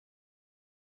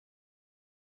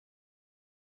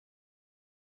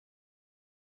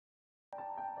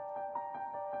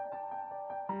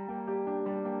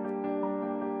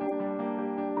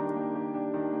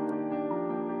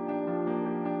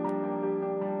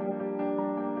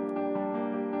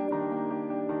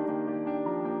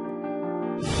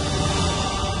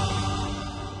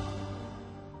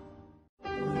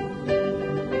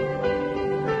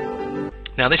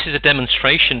Now this is a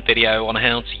demonstration video on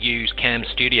how to use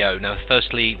Camstudio. Now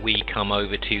firstly we come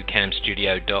over to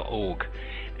camstudio.org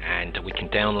and we can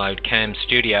download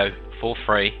Camstudio for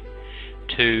free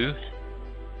to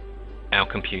our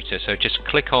computer. So just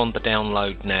click on the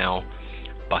download now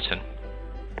button.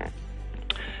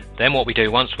 Then what we do,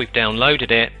 once we've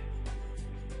downloaded it,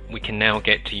 we can now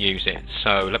get to use it.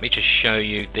 So let me just show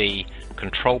you the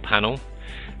control panel,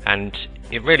 and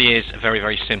it really is a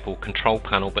very simple control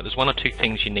panel, but there's one or two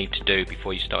things you need to do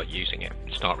before you start using it,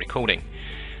 start recording.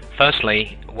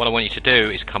 Firstly, what I want you to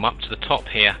do is come up to the top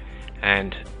here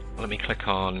and let me click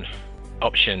on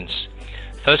options.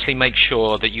 Firstly, make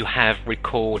sure that you have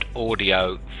record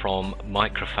audio from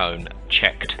microphone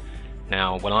checked.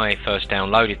 Now when I first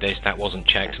downloaded this, that wasn't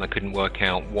checked and I couldn't work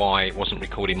out why it wasn't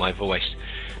recording my voice.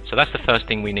 So that's the first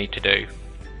thing we need to do.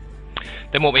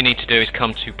 Then what we need to do is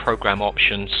come to program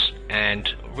options, and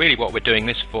really what we're doing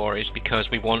this for is because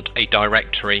we want a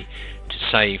directory to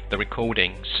save the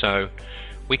recording. So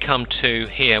we come to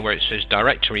here where it says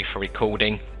directory for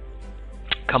recording,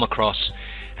 come across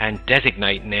and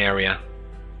designate an area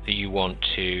that you want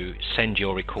to send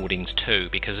your recordings to,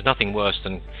 because there's nothing worse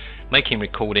than making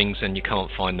recordings and you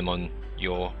can't find them on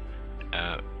your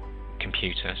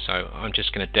computer. So I'm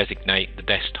just going to designate the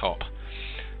desktop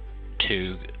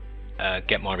to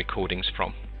get my recordings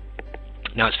from.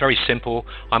 Now it's very simple.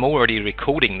 I'm already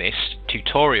recording this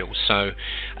tutorial, so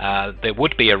there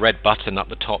would be a red button up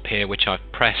the top here which I've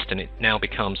pressed, and it now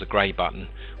becomes a grey button,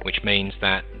 which means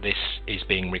that this is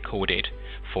being recorded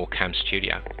for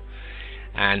Camstudio.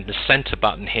 And the center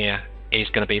button here is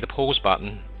going to be the pause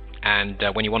button, and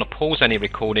when you want to pause any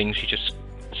recordings you just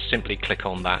simply click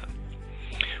on that.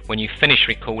 When you finish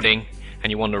recording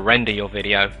and you want to render your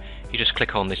video, you just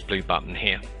click on this blue button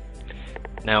here.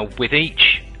 Now with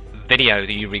each video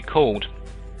that you record,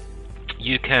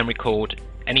 you can record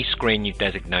any screen you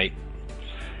designate,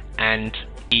 and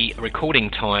the recording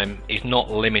time is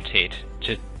not limited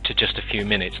to just a few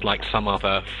minutes like some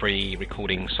other free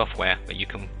recording software that you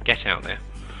can get out there.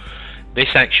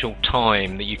 This actual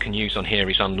time that you can use on here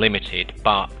is unlimited,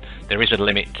 but there is a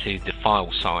limit to the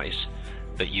file size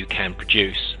that you can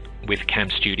produce with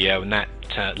Camstudio, and that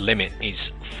limit is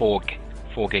 4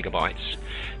 gigabytes.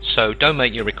 So don't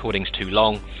make your recordings too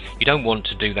long. You don't want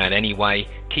to do that anyway.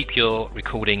 Keep your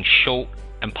recording short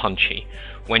and punchy.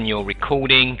 When you're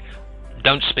recording,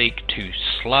 don't speak too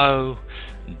slow,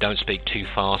 don't speak too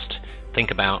fast.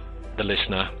 Think about the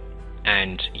listener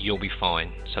and you'll be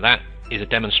fine. So that is a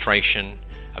demonstration,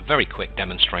 a very quick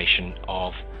demonstration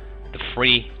of the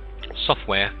free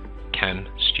software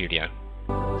Camstudio.